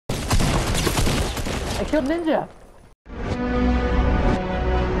I killed Ninja!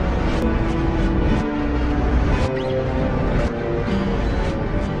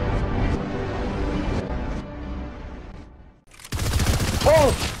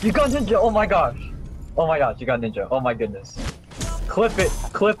 Oh! You got Ninja! Oh my gosh! Oh my gosh, you got Ninja. Oh my goodness. Clip it!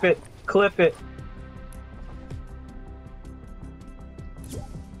 Clip it! Clip it!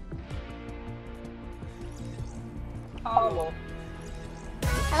 Oh.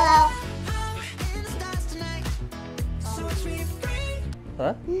 Hello.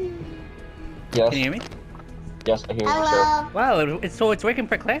 Huh? Yes. Can you hear me? Yes, I hear you, sir. Hello. Wow, so it's working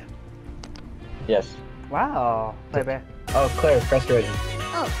for Claire? Yes. Wow. Claire Bear. Oh, Claire, press ready.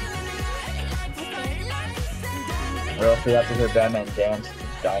 Oh. Or else we have to hear Batman dance to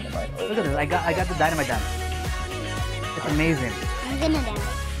Dynamite. Look at this, I got the dynamite dance. It's amazing. I'm gonna dance.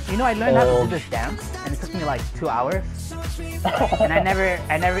 You know, I learned how to do this dance, and it took me like 2 hours. And I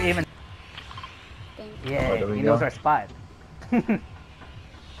never even... Yeah, there we he go. knows our spot.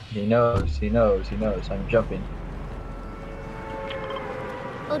 He knows, he knows, he knows. I'm jumping.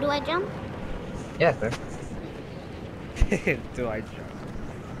 Oh, do I jump? Yeah, Claire. Do I jump?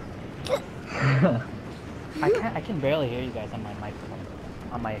 I can barely hear you guys on my microphone,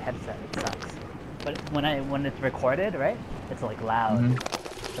 on my headset. It sucks. But when it's recorded, right? It's like loud.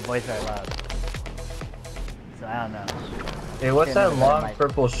 The voice are loud. So I don't know. Hey, what's that long mic.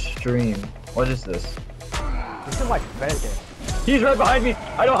 purple stream? What is this? You should watch Predator. He's right behind me!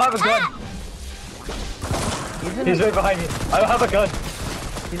 I don't have a gun! He's right behind me! I don't have a gun!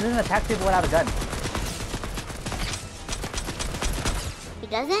 He doesn't attack people without a gun. He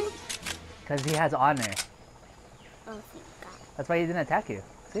doesn't? Because he has honor. Oh, thank God. That's why he didn't attack you.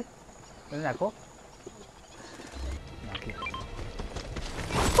 See? Isn't that cool? No, okay.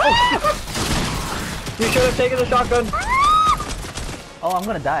 You should have taken the shotgun! Oh, I'm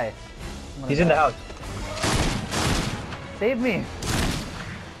gonna die. He's in the house. Save me!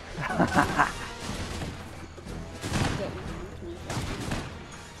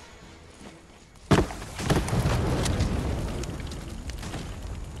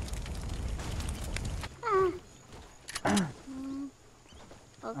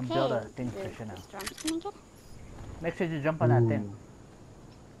 I'm build a thing for shit now. Make sure you jump on that thing.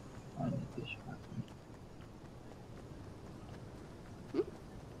 I need this shotgun.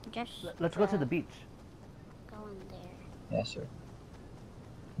 Just Let's go to the beach. go in there. Yes, sir.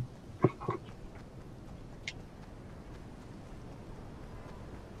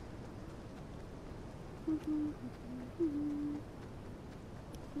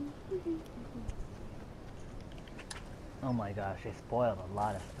 Oh my gosh, they spoiled a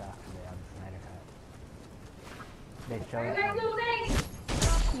lot of stuff today on the Snyder Cut. They showed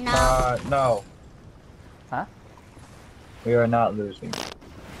No. No. Huh? We are not losing.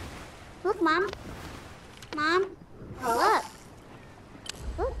 Look, Mom. Mom. Look.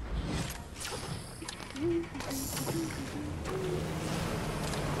 Look.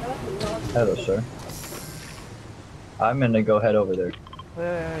 Hello, sir. I'm gonna go head over there.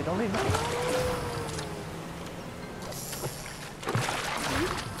 Wait, don't leave me.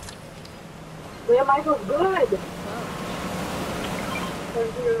 Where Michael's good.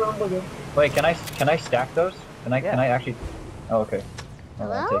 Wait, can I stack those? Can I actually? Oh, okay.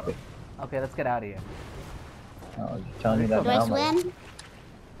 I'll Hello? take it. Okay, let's get out of here. Oh, you're telling me that Do I now. swim?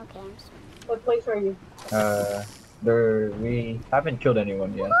 Okay, I'm swimming. What place are you? We haven't killed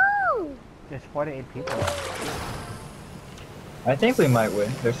anyone yet. Woo! There's 48 people. I think we might win.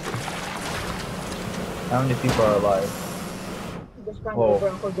 There's how many people are alive? Just trying Whoa. to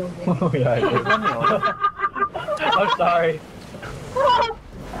go for Jonesy. Oh yeah, I did. Run me over. I'm sorry.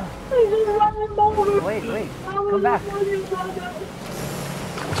 Wait, come back.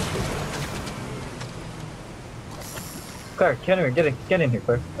 Claire, get in here. Get in here,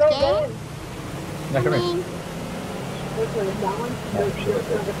 Claire. Okay. Yeah, come here. Coming. Which one is that one? Yeah, sure.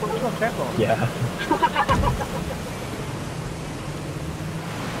 Oh, careful. Yeah.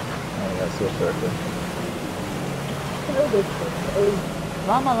 Oh, that's so circle.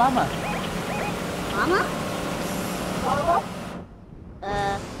 Llama. Mama?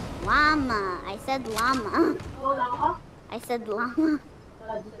 Llama. I said llama. I said llama.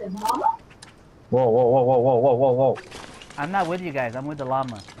 Whoa. I'm not with you guys, I'm with the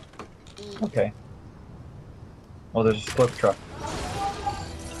llama. Okay. Oh, there's a split truck.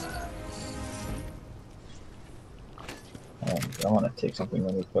 Oh, I want to take something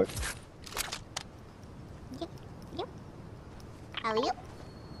really quick. Yep. Alley-oop.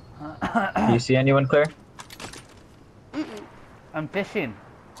 Do you see anyone, Claire? Mm-mm. I'm fishing.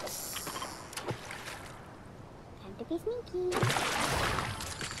 Time to be sneaky.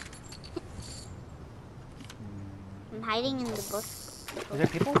 I'm hiding in the book. Is there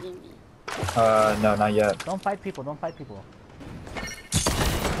people? No, not yet. Don't fight people, don't fight people.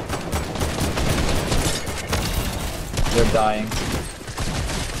 They're dying.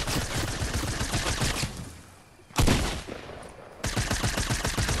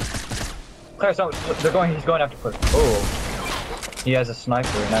 Claire, so he's going after Claire. Oh. He has a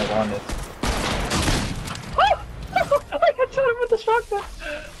sniper and I want it. I got shot him with the shotgun!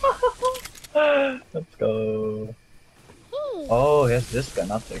 Let's go. Hey. Oh, he has this gun,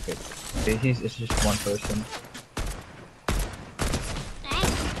 I'll take it. Okay, it's just one person.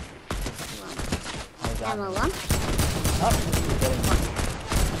 Ammo one. Oh,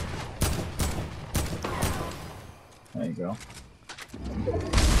 there you go.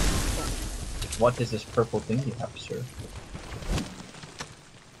 What is this purple thing you have, sir?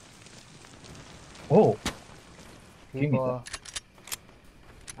 Oh! Give me people.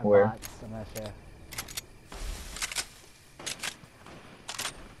 that. Where? Bots, I'm not sure.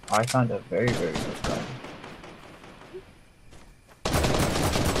 I found a very, very good gun.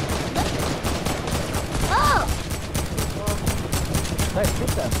 Oh! Let's shoot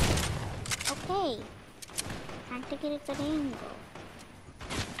them. Okay. Trying to get it to the angle.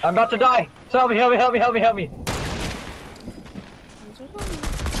 I'm about to die! So help me, help me, help me, help me, help me!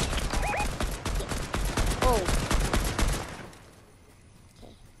 Oh.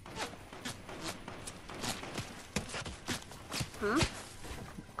 Okay. Huh?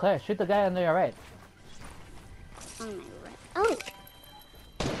 Claire, shoot the guy on your right. On my right. Oh!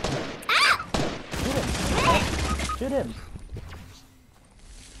 Shoot him.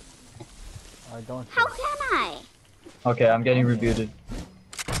 Or don't shoot. How can I? Okay, I'm getting rebooted.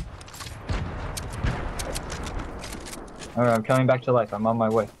 Alright, I'm coming back to life. I'm on my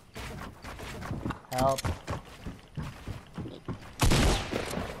way. Help.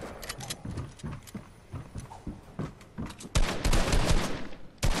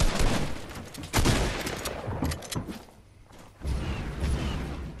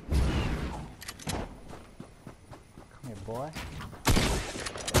 Come here, boy.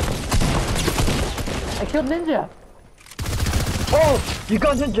 I killed Ninja! Oh! You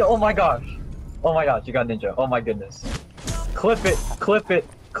got ninja! Oh my gosh! Oh my gosh, you got ninja. Oh my goodness. Clip it! Clip it!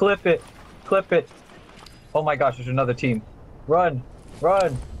 Clip it! Clip it! Oh my gosh, there's another team. Run!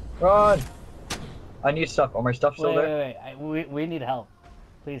 Run! Run! I need stuff. Are my stuff still Wait, there? wait. We need help.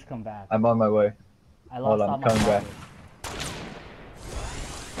 Please come back. I'm on my way. I lost Hold all on, my coming back. bodies.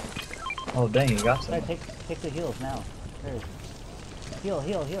 Oh dang, you got Claire, some. take the heals now. Here.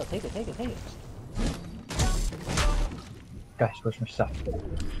 Heal. Take it. Guys, where's my stuff? Oh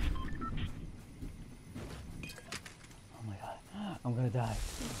my god. I'm gonna die.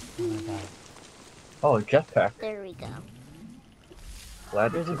 Oh, a jetpack. There we go.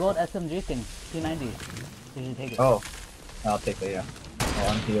 Glad There's a gold SMG thing. 290. You should take it. Oh, I'll take that, yeah. Oh,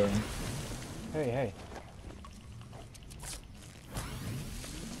 I'm healing. Hurry. Okay.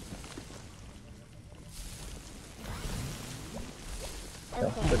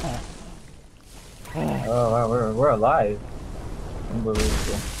 Oh, wow, we're alive.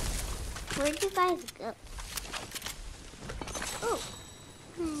 Unbelievable. Where'd you guys go? Oh.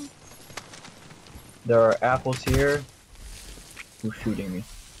 There are apples here. Who's shooting me?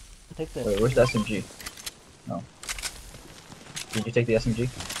 Take this. Wait, where's the SMG? No. Did you take the SMG?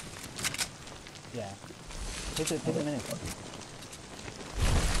 Yeah. Take the mini.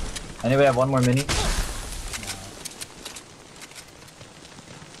 Anybody have one more mini?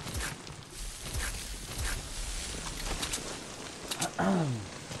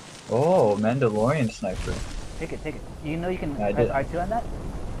 Oh, Mandalorian sniper. Take it. You know you can Yeah, I press did. R2 on that?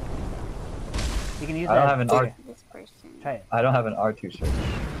 You can use I that. don't have an R. This person. Try it. I don't have an R2, sir.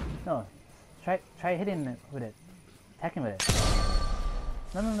 No. Try hitting it with it. Attacking with it.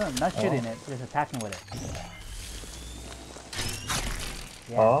 No, not shooting it. Just attacking with it.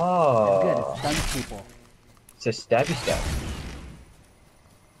 Yeah. Oh. It's good. It stuns people. It's a stabby stab.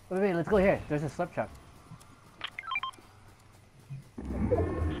 Wait, let's go here. There's a slip truck.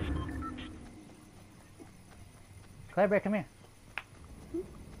 Claire, come here.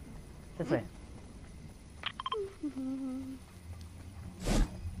 This way.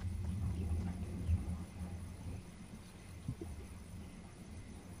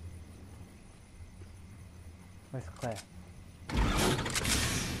 Where's Claire?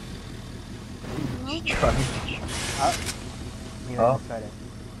 Trying. Oh. You Oh. started.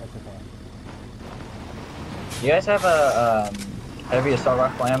 That's okay. You guys have a heavy assault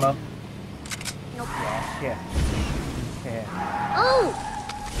rifle ammo? Nope. Yeah. Here. Oh!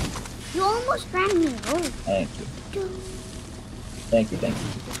 You almost ran me over. Thank you. Thank you.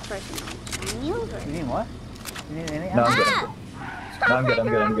 This person almost ran me over. You need more? You need any? No, I'm good. Ah! No, I'm good. I'm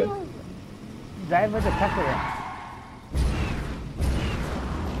good. I'm good. Drive with the pepper in.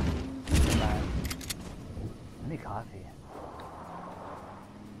 I need coffee.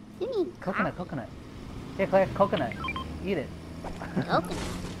 You need Coconut, coconut. Here, Claire, coconut. Eat it. coconut.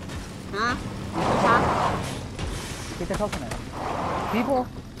 Huh? Chocolate. Eat the coconut. People?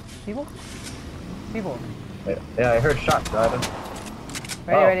 People? People. Yeah, I heard shots. Got him.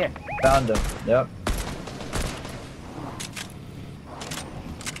 Right here. Found him. Yep.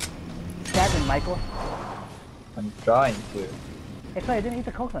 Stab him, Michael. I'm trying to. Hey, Claire, I didn't eat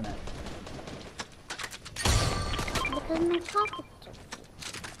the coconut. Because my pockets are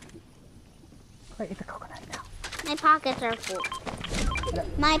Claire, eat the coconut now. My pockets are full.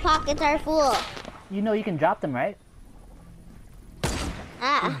 My pockets are full. You know you can drop them, right? You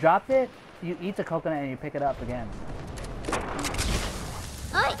Ah. drop it, you eat the coconut, and you pick it up again.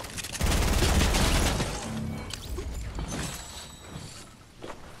 Oi.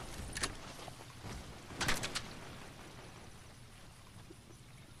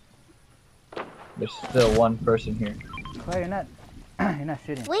 There's still one person here. Claire, you're not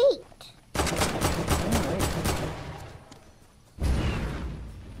shooting. Wait. Wait.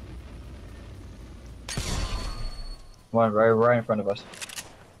 One right in front of us.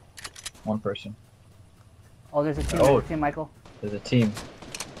 One person. Oh, there's a team. Oh. There's a team, Michael. There's a team.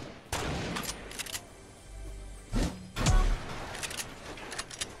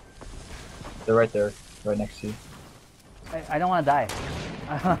 They're right there, right next to you. I don't want to die.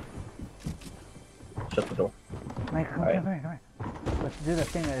 Shut the door. Michael, come Alright. here. Let's do the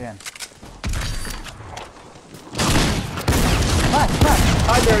thing again. Flash!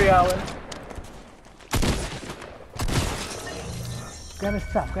 Hi, Barry Allen. Grab his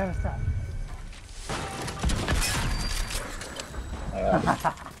stuff.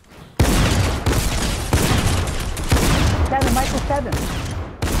 Stab him, Michael, stab him.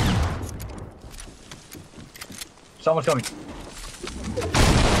 Someone's coming.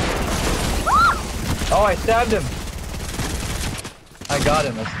 Oh, I stabbed him. I got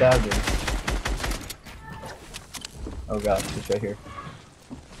him. I stabbed him. Oh gosh, he's right here.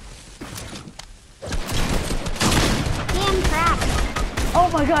 Damn crap. Oh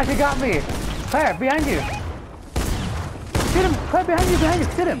my gosh, he got me! Claire, behind you! Shoot him! Claire, behind you!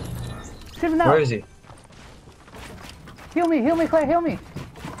 Shoot him! Shoot him now! Where is he? Heal me, Claire, heal me!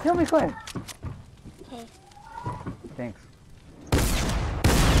 Heal me, Claire! Okay. Thanks.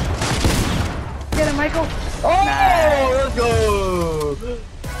 Get him, Michael! Oh, Nice. let's go!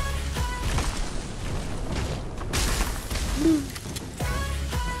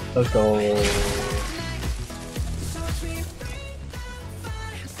 Let's go.